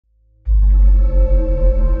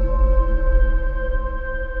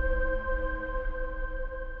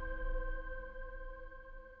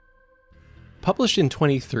Published in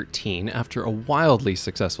 2013 after a wildly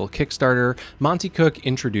successful Kickstarter, Monte Cook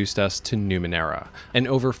introduced us to Numenera, an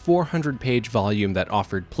over 400-page volume that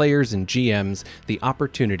offered players and GMs the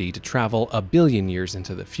opportunity to travel a billion years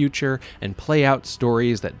into the future and play out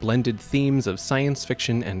stories that blended themes of science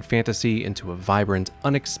fiction and fantasy into a vibrant,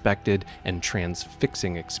 unexpected, and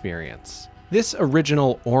transfixing experience. This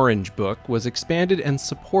original Orange book was expanded and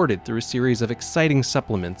supported through a series of exciting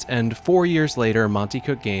supplements, and 4 years later, Monte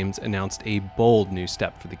Cook Games announced a bold new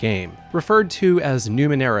step for the game. Referred to as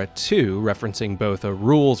Numenera 2, referencing both a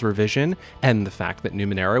rules revision and the fact that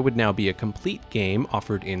Numenera would now be a complete game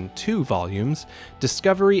offered in 2 volumes,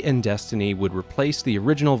 Discovery and Destiny would replace the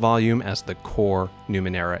original volume as the core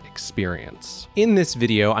Numenera experience. In this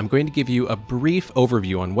video, I'm going to give you a brief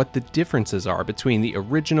overview on what the differences are between the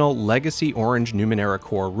original Legacy Orange Numenera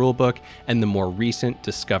Core Rulebook and the more recent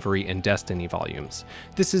Discovery and Destiny volumes.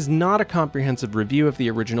 This is not a comprehensive review of the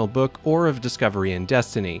original book or of Discovery and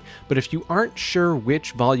Destiny, but if you aren't sure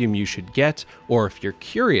which volume you should get, or if you're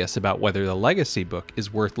curious about whether the Legacy book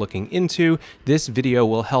is worth looking into, this video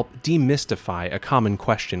will help demystify a common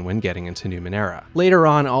question when getting into Numenera. Later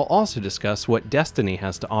on, I'll also discuss what Destiny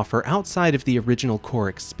has to offer outside of the original core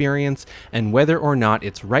experience, and whether or not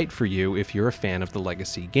it's right for you if you're a fan of the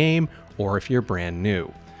Legacy game, or if you're brand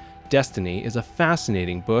new. Destiny is a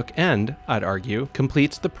fascinating book and, I'd argue,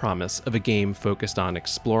 completes the promise of a game focused on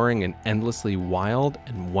exploring an endlessly wild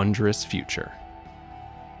and wondrous future.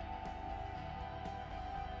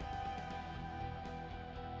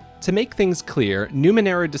 To make things clear,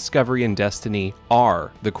 Numenera Discovery and Destiny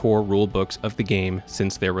are the core rulebooks of the game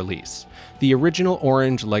since their release. The original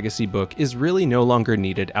Orange Legacy book is really no longer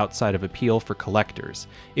needed outside of appeal for collectors.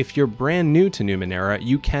 If you're brand new to Numenera,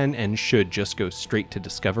 you can and should just go straight to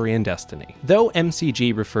Discovery and Destiny. Though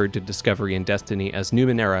MCG referred to Discovery and Destiny as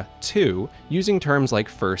Numenera 2, using terms like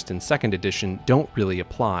First and Second Edition don't really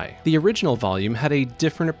apply. The original volume had a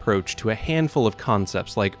different approach to a handful of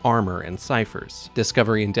concepts like armor and Cyphers.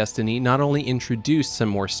 Discovery and Destiny not only introduced some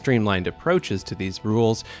more streamlined approaches to these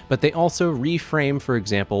rules, but they also reframe, for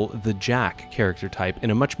example, the Jack character type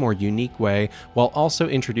in a much more unique way, while also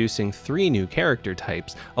introducing 3 new character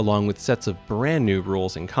types, along with sets of brand new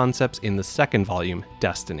rules and concepts in the second volume,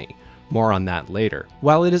 Destiny. More on that later.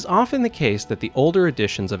 While it is often the case that the older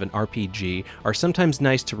editions of an RPG are sometimes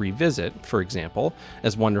nice to revisit, for example,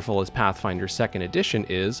 as wonderful as Pathfinder 2nd Edition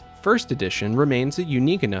is, First Edition remains a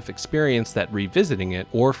unique enough experience that revisiting it,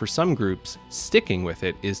 or for some groups, sticking with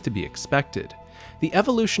it, is to be expected. The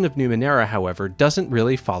evolution of Numenera, however, doesn't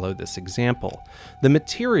really follow this example. The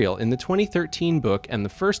material in the 2013 book and the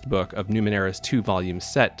first book of Numenera's 2-volume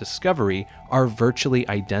set, Discovery, are virtually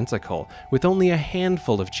identical, with only a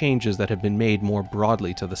handful of changes that have been made more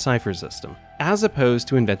broadly to the Cypher system. As opposed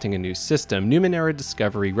to inventing a new system, Numenera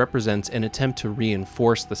Discovery represents an attempt to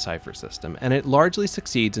reinforce the Cypher system, and it largely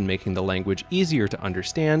succeeds in making the language easier to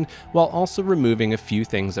understand, while also removing a few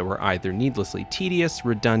things that were either needlessly tedious,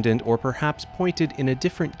 redundant, or perhaps pointed in a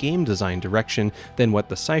different game design direction than what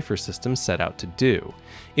the Cypher system set out to do.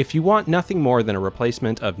 If you want nothing more than a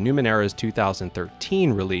replacement of Numenera's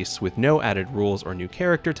 2013 release with no added rules or new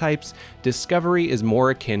character types, Discovery is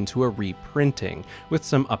more akin to a reprinting, with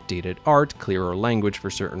some updated art, clearer language for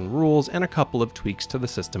certain rules, and a couple of tweaks to the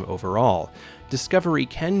system overall. Discovery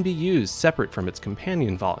can be used separate from its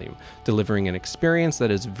companion volume, delivering an experience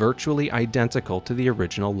that is virtually identical to the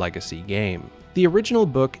original Legacy game. The original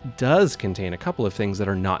book does contain a couple of things that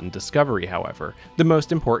are not in Discovery, however, the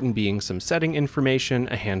most important being some setting information,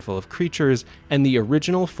 a handful of creatures, and the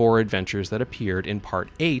original 4 adventures that appeared in Part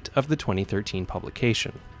 8 of the 2013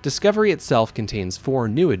 publication. Discovery itself contains 4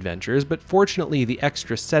 new adventures, but fortunately the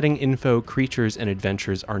extra setting info, creatures, and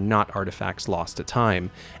adventures are not artifacts lost to time.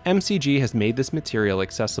 MCG has made this material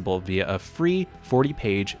accessible via a free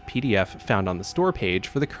 40-page PDF found on the store page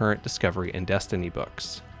for the current Discovery and Destiny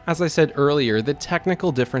books. As I said earlier, the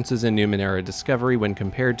technical differences in Numenera Discovery when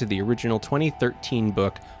compared to the original 2013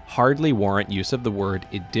 book hardly warrant use of the word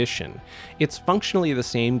edition. It's functionally the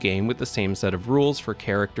same game with the same set of rules for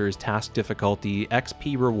characters, task difficulty,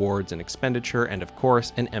 XP rewards and expenditure, and of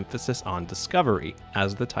course an emphasis on discovery,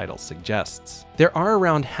 as the title suggests. There are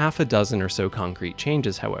around half a dozen or so concrete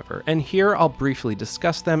changes, however, and here I'll briefly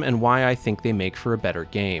discuss them and why I think they make for a better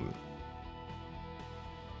game.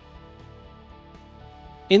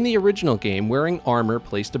 In the original game, wearing armor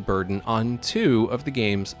placed a burden on 2 of the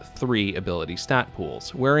game's 3 ability stat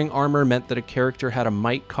pools. Wearing armor meant that a character had a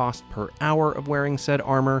might cost per hour of wearing said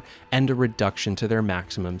armor, and a reduction to their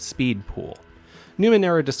maximum speed pool.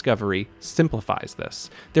 Numenera Discovery simplifies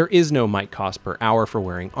this. There is no might cost per hour for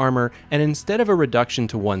wearing armor, and instead of a reduction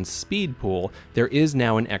to one's speed pool, there is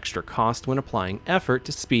now an extra cost when applying effort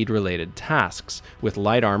to speed-related tasks, with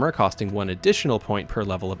light armor costing 1 additional point per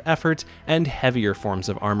level of effort, and heavier forms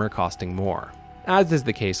of armor costing more. As is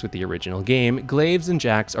the case with the original game, glaives and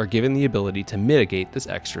jacks are given the ability to mitigate this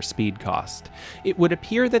extra speed cost. It would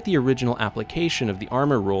appear that the original application of the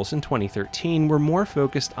armor rules in 2013 were more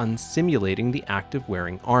focused on simulating the act of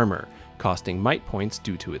wearing armor, costing might points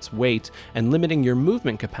due to its weight, and limiting your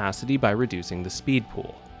movement capacity by reducing the speed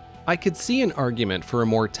pool. I could see an argument for a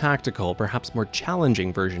more tactical, perhaps more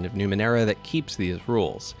challenging version of Numenera that keeps these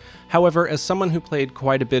rules. However, as someone who played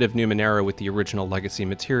quite a bit of Numenera with the original Legacy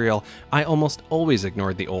material, I almost always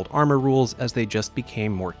ignored the old armor rules as they just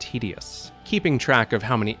became more tedious. Keeping track of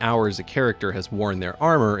how many hours a character has worn their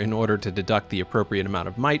armor in order to deduct the appropriate amount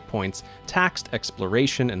of might points taxed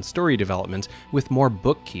exploration and story development with more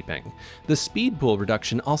bookkeeping. The speed pool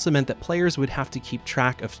reduction also meant that players would have to keep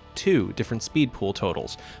track of 2 different speed pool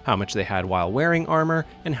totals, how much they had while wearing armor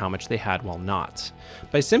and how much they had while not.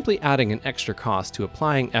 By simply adding an extra cost to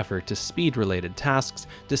applying effort to speed-related tasks,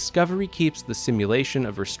 Discovery keeps the simulation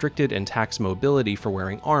of restricted and taxed mobility for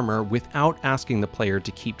wearing armor without asking the player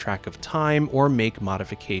to keep track of time or make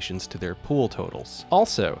modifications to their pool totals.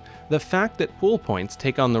 Also, the fact that pool points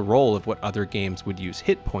take on the role of what other games would use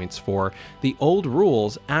hit points for, the old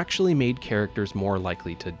rules actually made characters more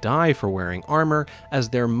likely to die for wearing armor, as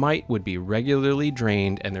their might would be regularly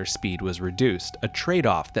drained and their speed was reduced, a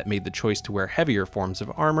trade-off that made the choice to wear heavier forms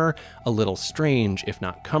of armor a little strange, if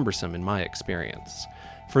not cumbersome in my experience.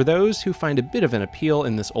 For those who find a bit of an appeal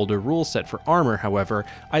in this older rule set for armor, however,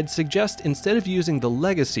 I'd suggest instead of using the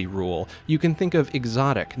Legacy rule, you can think of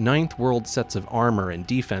exotic, 9th world sets of armor and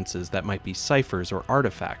defenses that might be Cyphers or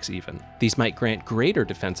artifacts even. These might grant greater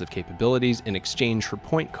defensive capabilities in exchange for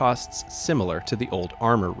point costs similar to the old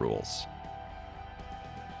armor rules.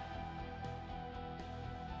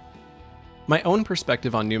 My own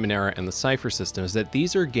perspective on Numenera and the Cypher system is that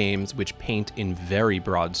these are games which paint in very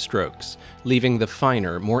broad strokes, leaving the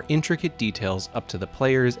finer, more intricate details up to the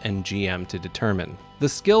players and GM to determine. The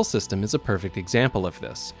skill system is a perfect example of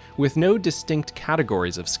this. With no distinct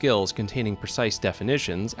categories of skills containing precise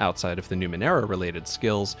definitions outside of the Numenera-related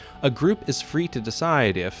skills, a group is free to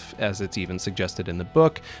decide if, as it's even suggested in the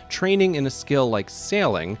book, training in a skill like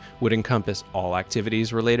sailing would encompass all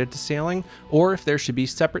activities related to sailing, or if there should be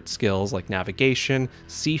separate skills like navigation,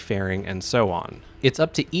 seafaring, and so on. It's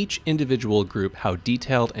up to each individual group how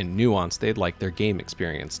detailed and nuanced they'd like their game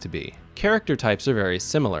experience to be. Character types are very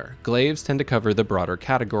similar. Glaives tend to cover the broader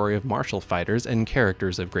category of martial fighters and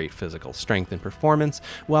characters of great physical strength and performance,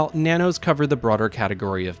 while nanos cover the broader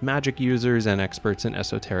category of magic users and experts in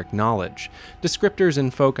esoteric knowledge. Descriptors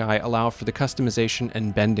and foci allow for the customization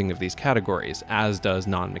and bending of these categories, as does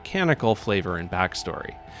non-mechanical flavor and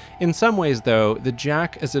backstory. In some ways, though, the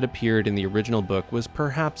Jack as it appeared in the original book was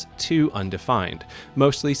perhaps too undefined,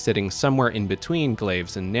 mostly sitting somewhere in between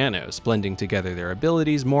glaives and nanos, blending together their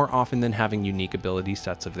abilities more often than having unique ability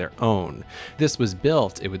sets of their own. This was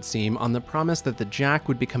built, it would seem, on the promise that the Jack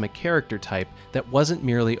would become a character type that wasn't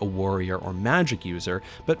merely a warrior or magic user,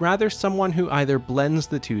 but rather someone who either blends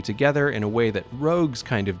the two together in a way that rogues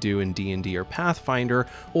kind of do in D&D or Pathfinder,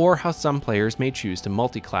 or how some players may choose to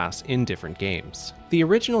multiclass in different games. The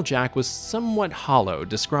original Jack was somewhat hollow.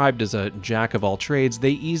 Described as a jack of all trades,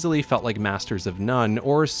 they easily felt like masters of none,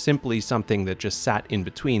 or simply something that just sat in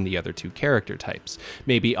between the other two character types,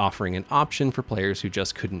 maybe offering an option for players who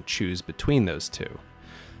just couldn't choose between those two.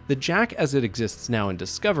 The Jack as it exists now in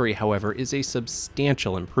Discovery, however, is a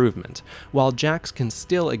substantial improvement. While Jacks can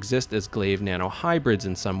still exist as glaive nano hybrids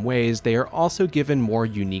in some ways, they are also given more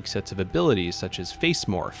unique sets of abilities such as face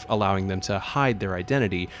morph, allowing them to hide their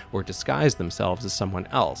identity or disguise themselves as someone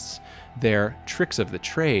else. Their tricks of the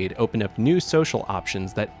trade open up new social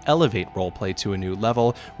options that elevate roleplay to a new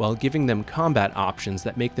level, while giving them combat options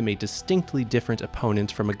that make them a distinctly different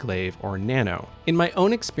opponent from a glaive or nano. In my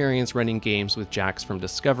own experience running games with Jacks from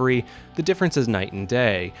Discovery, the difference is night and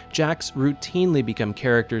day. Jacks routinely become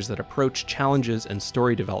characters that approach challenges and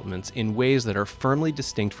story developments in ways that are firmly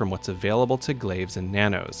distinct from what's available to glaives and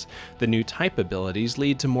nanos. The new type abilities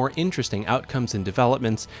lead to more interesting outcomes and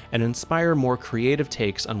developments, and inspire more creative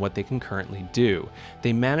takes on what they can currently do.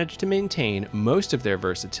 They manage to maintain most of their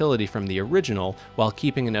versatility from the original, while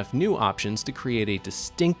keeping enough new options to create a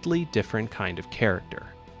distinctly different kind of character.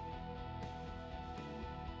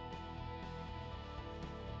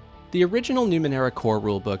 The original Numenera core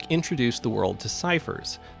rulebook introduced the world to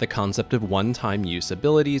Cyphers, the concept of one-time use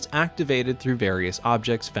abilities activated through various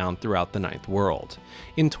objects found throughout the Ninth World.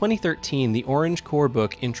 In 2013, the Orange core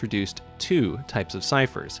book introduced two types of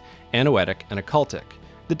Cyphers, anoetic and occultic.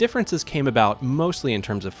 The differences came about mostly in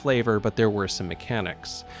terms of flavor, but there were some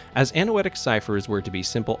mechanics. As anoetic Cyphers were to be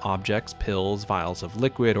simple objects, pills, vials of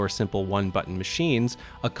liquid, or simple one-button machines,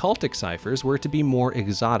 occultic Cyphers were to be more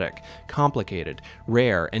exotic, complicated,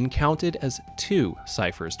 rare, and counted as 2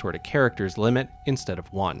 Cyphers toward a character's limit instead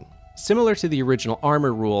of 1. Similar to the original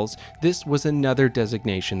armor rules, this was another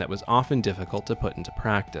designation that was often difficult to put into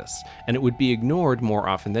practice, and it would be ignored more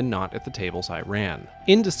often than not at the tables I ran.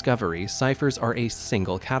 In Discovery, Cyphers are a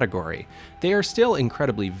single category. They are still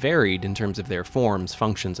incredibly varied in terms of their forms,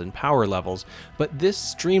 functions, and power levels, but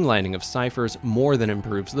this streamlining of Cyphers more than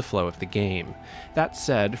improves the flow of the game. That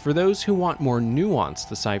said, for those who want more nuance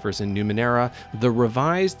to Cyphers in Numenera, the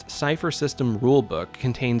revised Cypher system rulebook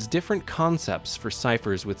contains different concepts for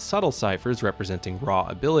Cyphers, with subtle Cyphers representing raw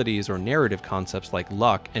abilities or narrative concepts like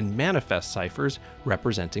luck, and manifest Cyphers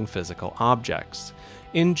representing physical objects.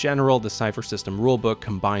 In general, the Cypher system rulebook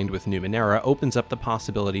combined with Numenera opens up the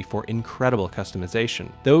possibility for incredible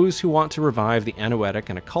customization. Those who want to revive the anoetic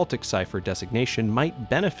and occultic Cypher designation might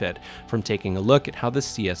benefit from taking a look at how the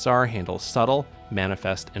CSR handles subtle,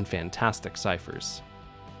 manifest, and fantastic Cyphers.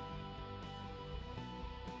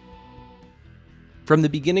 From the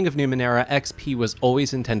beginning of Numenera, XP was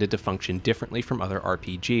always intended to function differently from other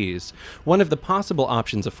RPGs. One of the possible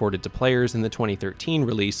options afforded to players in the 2013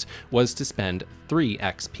 release was to spend 3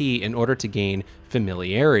 XP in order to gain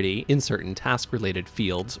Familiarity in certain task-related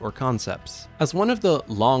fields or concepts. As one of the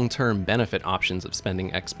long-term benefit options of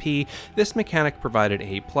spending XP, this mechanic provided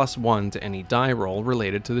a +1 to any die roll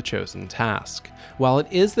related to the chosen task. While it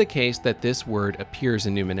is the case that this word appears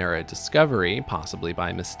in Numenera Discovery, possibly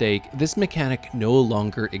by mistake, this mechanic no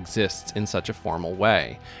longer exists in such a formal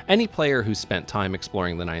way. Any player who spent time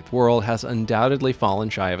exploring the Ninth World has undoubtedly fallen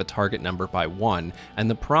shy of a target number by 1, and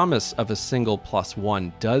the promise of a single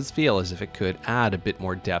 +1 does feel as if it could add a bit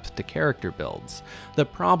more depth to character builds. The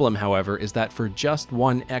problem, however, is that for just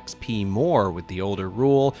 1 XP more with the older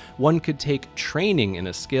rule, one could take training in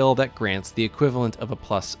a skill that grants the equivalent of a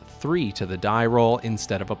 +3 to the die roll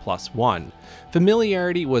instead of a +1.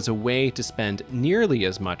 Familiarity was a way to spend nearly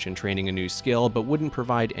as much in training a new skill, but wouldn't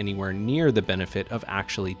provide anywhere near the benefit of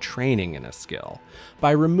actually training in a skill.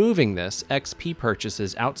 By removing this, XP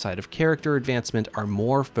purchases outside of character advancement are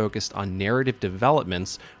more focused on narrative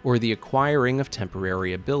developments or the acquiring of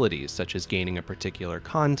temporary abilities, such as gaining a particular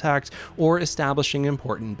contact or establishing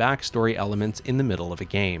important backstory elements in the middle of a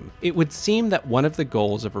game. It would seem that one of the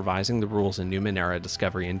goals of revising the rules in Numenera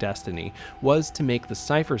Discovery and Destiny was to make the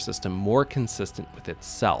Cypher system more consistent with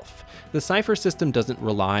itself. The Cypher system doesn't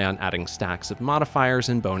rely on adding stacks of modifiers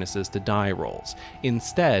and bonuses to die rolls.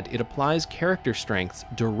 Instead, it applies character strengths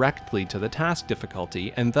directly to the task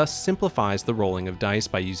difficulty and thus simplifies the rolling of dice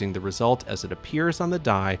by using the result as it appears on the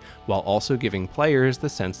die, while also giving players the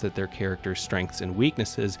sense that their character's strengths and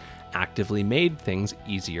weaknesses actively made things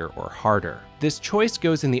easier or harder. This choice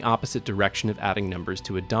goes in the opposite direction of adding numbers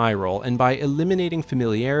to a die roll, and by eliminating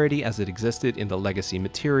familiarity as it existed in the legacy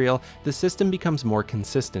material, the system becomes more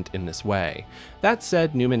consistent in this way. That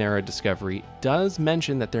said, Numenera Discovery does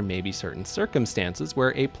mention that there may be certain circumstances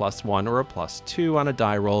where a +1 or a +2 on a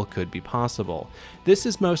die roll could be possible. This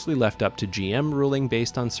is mostly left up to GM ruling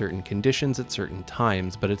based on certain conditions at certain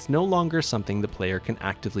times, but it's no longer something the player can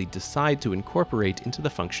actively decide to incorporate into the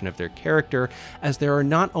function of their character, as there are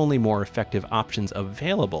not only more effective options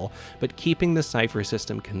available, but keeping the Cypher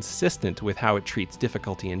system consistent with how it treats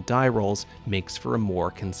difficulty in die rolls makes for a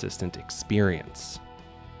more consistent experience.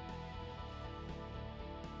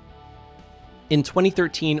 In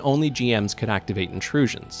 2013, only GMs could activate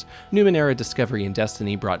intrusions. Numenera Discovery and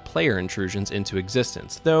Destiny brought player intrusions into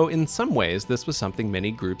existence, though in some ways this was something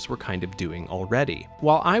many groups were kind of doing already.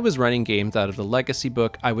 While I was running games out of the legacy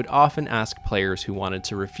book, I would often ask players who wanted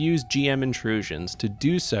to refuse GM intrusions to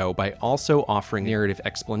do so by also offering narrative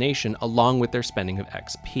explanation along with their spending of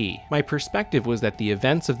XP. My perspective was that the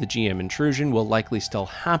events of the GM intrusion will likely still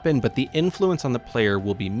happen, but the influence on the player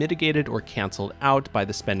will be mitigated or cancelled out by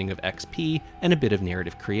the spending of XP and a bit of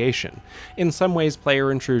narrative creation. In some ways,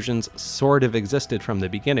 player intrusions sort of existed from the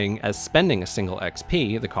beginning, as spending a single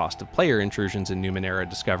XP, the cost of player intrusions in Numenera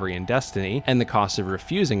Discovery and Destiny, and the cost of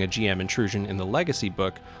refusing a GM intrusion in the Legacy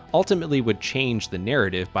book, ultimately would change the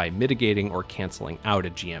narrative by mitigating or canceling out a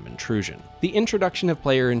GM intrusion. The introduction of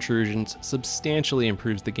player intrusions substantially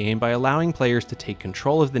improves the game by allowing players to take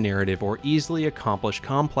control of the narrative or easily accomplish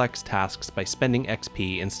complex tasks by spending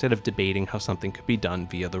XP instead of debating how something could be done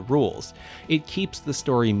via the rules. It keeps the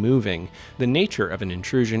story moving. The nature of an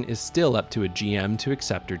intrusion is still up to a GM to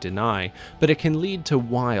accept or deny, but it can lead to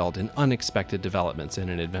wild and unexpected developments in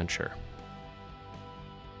an adventure.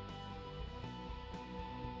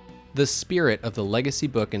 The spirit of the Legacy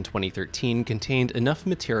book in 2013 contained enough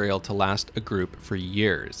material to last a group for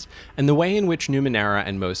years, and the way in which Numenera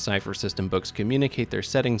and most Cypher system books communicate their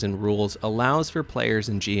settings and rules allows for players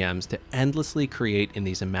and GMs to endlessly create in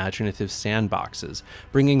these imaginative sandboxes,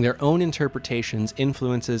 bringing their own interpretations,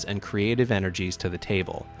 influences, and creative energies to the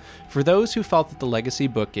table. For those who felt that the Legacy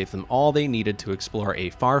book gave them all they needed to explore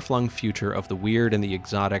a far-flung future of the weird and the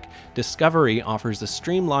exotic, Discovery offers a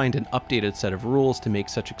streamlined and updated set of rules to make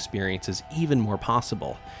such experiences even more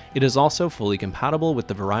possible. It is also fully compatible with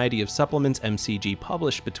the variety of supplements MCG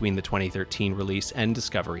published between the 2013 release and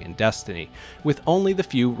Discovery and Destiny, with only the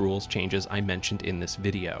few rules changes I mentioned in this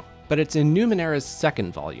video. But it's in Numenera's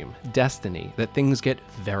second volume, Destiny, that things get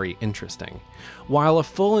very interesting. While a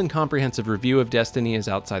full and comprehensive review of Destiny is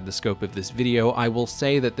outside the scope of this video, I will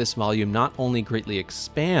say that this volume not only greatly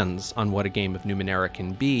expands on what a game of Numenera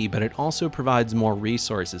can be, but it also provides more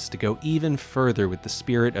resources to go even further with the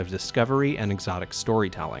spirit of discovery and exotic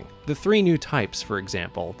storytelling. The three new types, for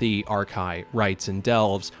example, the Archai, Rites, and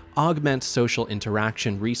Delves, augment social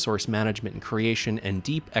interaction, resource management and creation, and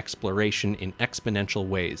deep exploration in exponential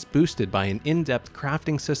ways, boosted by an in-depth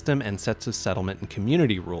crafting system and sets of settlement and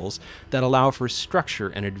community rules that allow for structure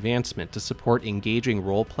and advancement to support engaging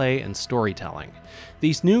roleplay and storytelling.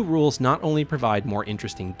 These new rules not only provide more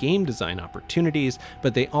interesting game design opportunities,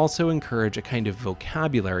 but they also encourage a kind of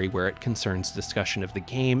vocabulary where it concerns discussion of the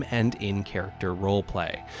game and in-character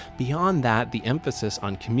roleplay. Beyond that, the emphasis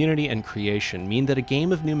on community and creation mean that a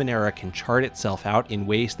game of Numenera can chart itself out in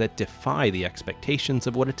ways that defy the expectations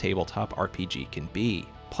of what a tabletop RPG can be.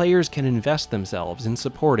 Players can invest themselves in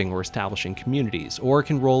supporting or establishing communities, or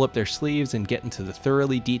can roll up their sleeves and get into the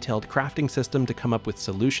thoroughly detailed crafting system to come up with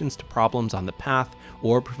solutions to problems on the path,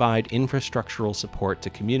 or provide infrastructural support to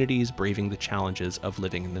communities braving the challenges of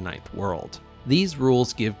living in the Ninth World. These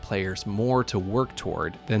rules give players more to work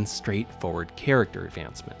toward than straightforward character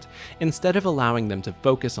advancement. Instead of allowing them to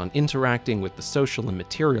focus on interacting with the social and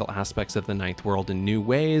material aspects of the Ninth World in new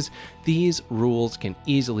ways, these rules can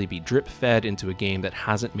easily be drip-fed into a game that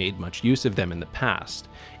hasn't made much use of them in the past.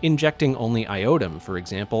 Injecting only Iotum, for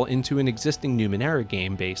example, into an existing Numenera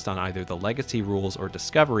game based on either the Legacy rules or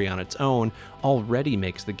Discovery on its own already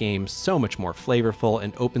makes the game so much more flavorful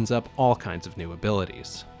and opens up all kinds of new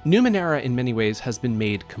abilities. Numenera in many ways has been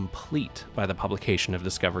made complete by the publication of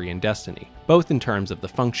Discovery and Destiny, both in terms of the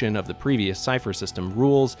function of the previous Cypher system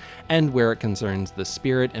rules and where it concerns the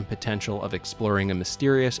spirit and potential of exploring a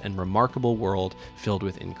mysterious and remarkable world filled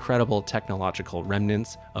with incredible technological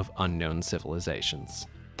remnants of unknown civilizations.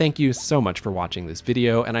 Thank you so much for watching this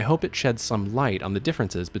video, and I hope it sheds some light on the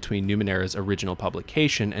differences between Numenera's original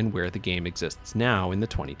publication and where the game exists now in the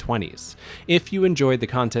 2020s. If you enjoyed the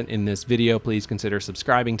content in this video, please consider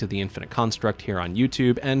subscribing to The Infinite Construct here on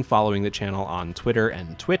YouTube and following the channel on Twitter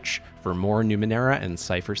and Twitch for more Numenera and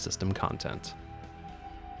Cypher system content.